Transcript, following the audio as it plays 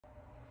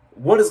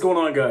What is going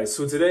on, guys?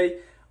 So today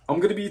I'm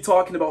going to be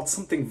talking about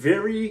something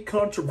very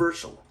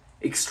controversial,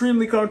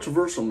 extremely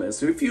controversial, man.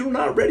 So if you're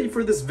not ready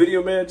for this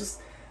video, man, just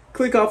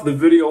click off the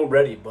video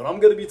already. But I'm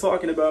going to be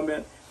talking about,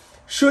 man,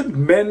 should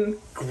men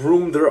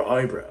groom their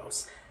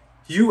eyebrows?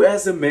 You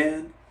as a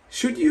man,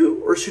 should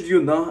you or should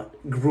you not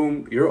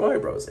groom your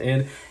eyebrows?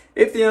 And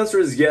if the answer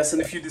is yes,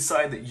 and if you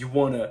decide that you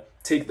want to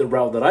take the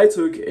route that I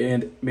took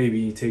and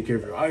maybe take care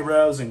of your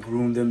eyebrows and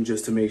groom them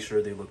just to make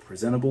sure they look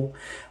presentable,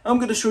 I'm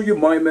going to show you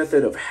my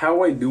method of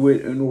how I do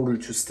it in order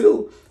to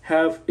still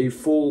have a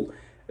full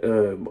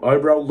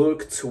eyebrow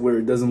look to where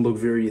it doesn't look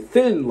very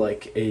thin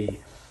like a,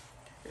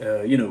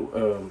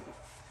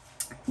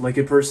 like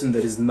a person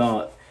that is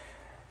not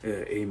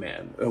a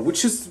man,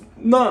 which is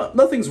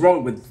nothing's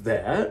wrong with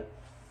that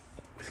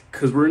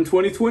because we're in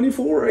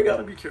 2024. I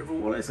gotta be careful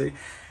what I say.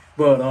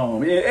 But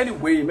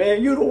anyway,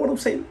 man, you know what I'm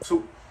saying.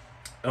 So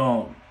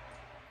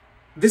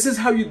this is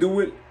how you do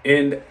it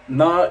and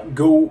not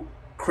go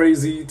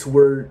crazy to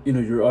where, you know,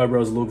 your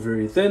eyebrows look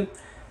very thin.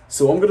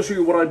 So I'm gonna show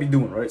you what I'd be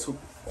doing, right? So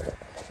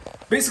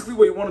basically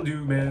what you want to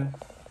do, man,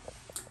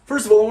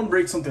 first of all, I want to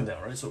break something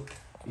down, right? So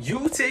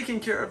you taking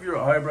care of your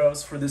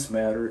eyebrows for this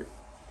matter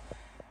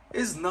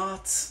is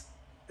not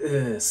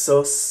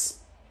sus.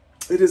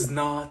 It is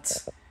not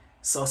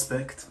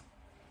suspect.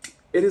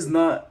 It is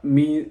not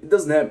mean. It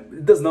does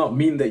not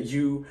mean that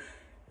you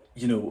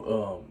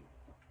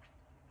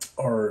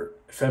are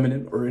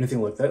feminine or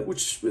anything like that.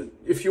 Which,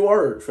 if you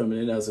are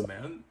feminine as a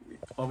man,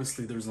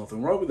 obviously there's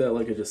nothing wrong with that,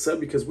 like I just said,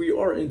 because we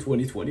are in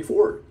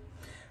 2024,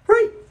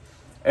 right?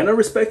 And I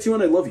respect you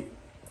and I love you.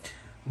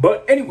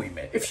 But anyway,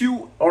 man, if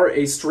you are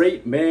a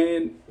straight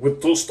man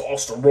with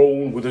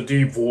testosterone, with a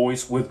deep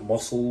voice, with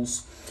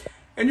muscles,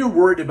 and you're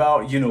worried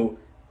about, you know,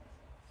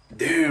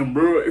 damn,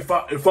 bro, if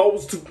I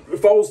was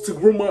to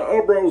groom my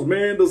eyebrows,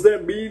 man, does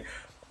that mean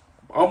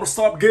I'm gonna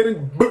stop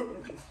getting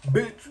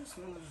bitches?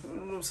 You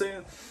know what I'm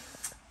saying?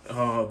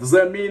 Does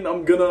that mean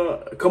I'm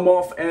gonna come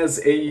off as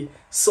a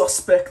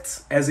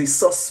suspect, as a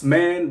sus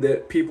man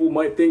that people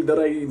might think that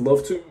I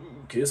love to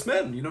kiss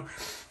men? You know,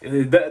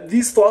 that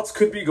these thoughts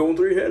could be going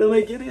through your head, and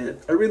I get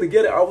it. I really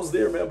get it. I was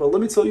there, man. But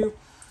let me tell you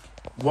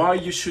why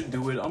you should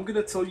do it. I'm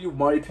gonna tell you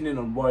my opinion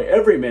on why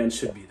every man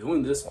should be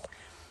doing this.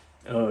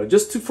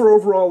 For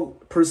overall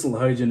personal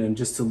hygiene and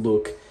just to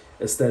look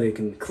aesthetic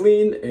and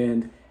clean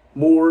and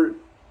more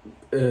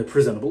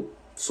presentable.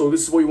 So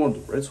this is what you want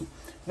to do, right? So you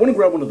want to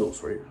grab one of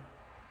those right here.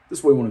 This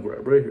is what you want to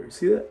grab right here.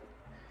 See that?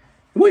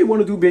 And what you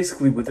want to do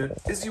basically with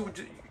it is you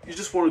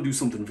just want to do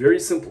something very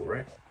simple,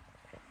 right?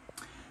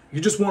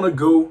 You just want to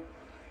go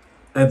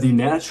at the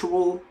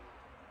natural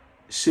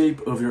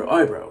shape of your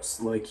eyebrows.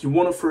 Like, you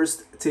want to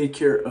first take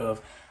care of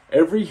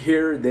every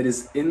hair that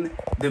is in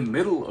the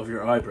middle of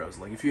your eyebrows.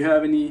 Like, if you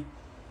have any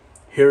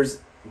hairs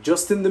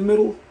just in the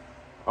middle,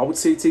 I would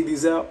say take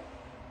these out.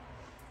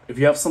 If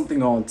you have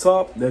something on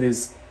top that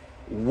is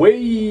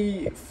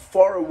way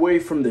far away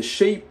from the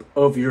shape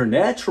of your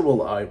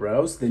natural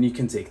eyebrows, then you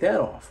can take that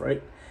off,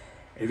 right?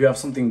 If you have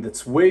something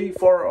that's way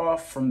far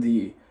off from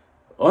the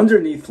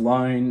underneath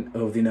line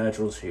of the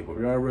natural shape of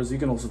your eyebrows, you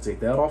can also take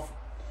that off.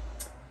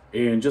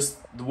 And just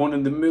the one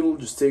in the middle,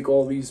 just take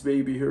all these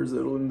baby hairs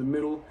that are in the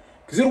middle,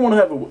 because you don't want to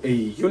have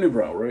a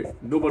unibrow, right?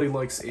 Nobody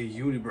likes a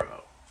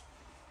unibrow,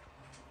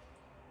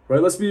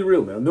 right? Let's be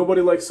real, man.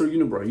 Nobody likes a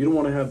unibrow. You don't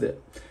want to have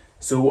that.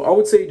 So I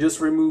would say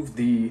just remove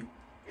the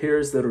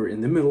hairs that are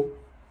in the middle.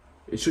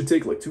 It should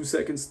take like 2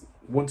 seconds.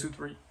 1, 2,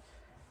 3.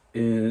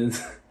 And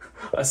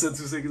I said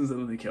 2 seconds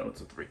and then they counted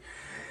to 3.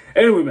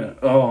 Anyway, man,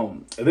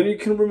 and then you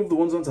can remove the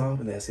ones on top,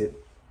 and that's it.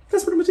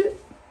 That's pretty much it.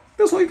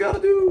 That's all you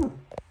gotta do.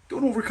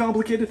 Don't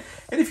overcomplicate it.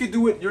 And if you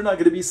do it, you're not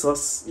gonna be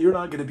sus. You're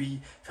not gonna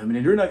be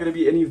feminine. You're not gonna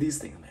be any of these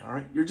things, man. All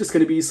right. You're just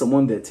gonna be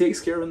someone that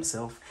takes care of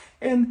himself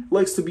and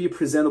likes to be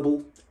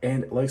presentable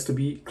and likes to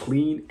be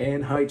clean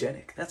and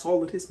hygienic. That's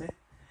all it is, man.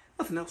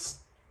 Nothing else.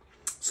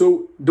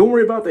 So don't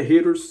worry about the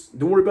haters.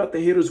 Don't worry about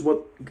the haters.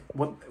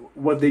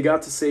 What they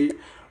got to say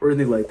or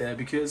anything like that.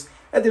 Because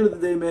at the end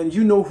of the day, man,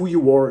 you know who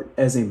you are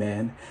as a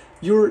man.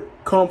 You're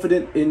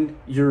confident in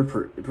your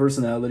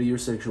personality, your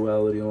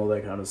sexuality, and all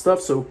that kind of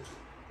stuff. So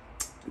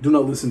do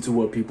not listen to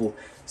what people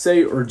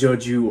say or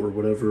judge you or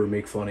whatever, or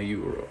make fun of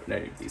you or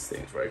any of these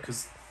things, right?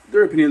 Because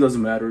their opinion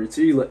doesn't matter. It's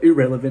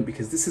irrelevant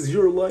because this is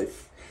your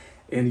life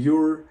and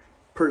your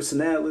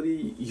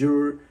personality,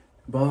 your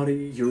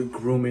body, your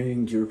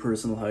grooming, your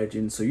personal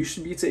hygiene. So you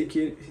should be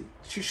taking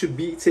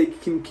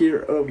care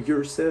of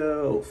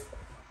yourself.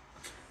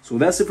 So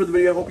that's it for the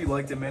video. I hope you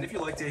liked it, man. If you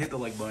liked it, hit the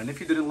like button.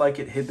 If you didn't like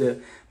it, hit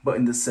the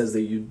button that says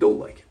that you don't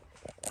like it.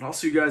 And I'll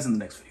see you guys in the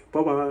next video.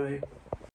 Bye bye.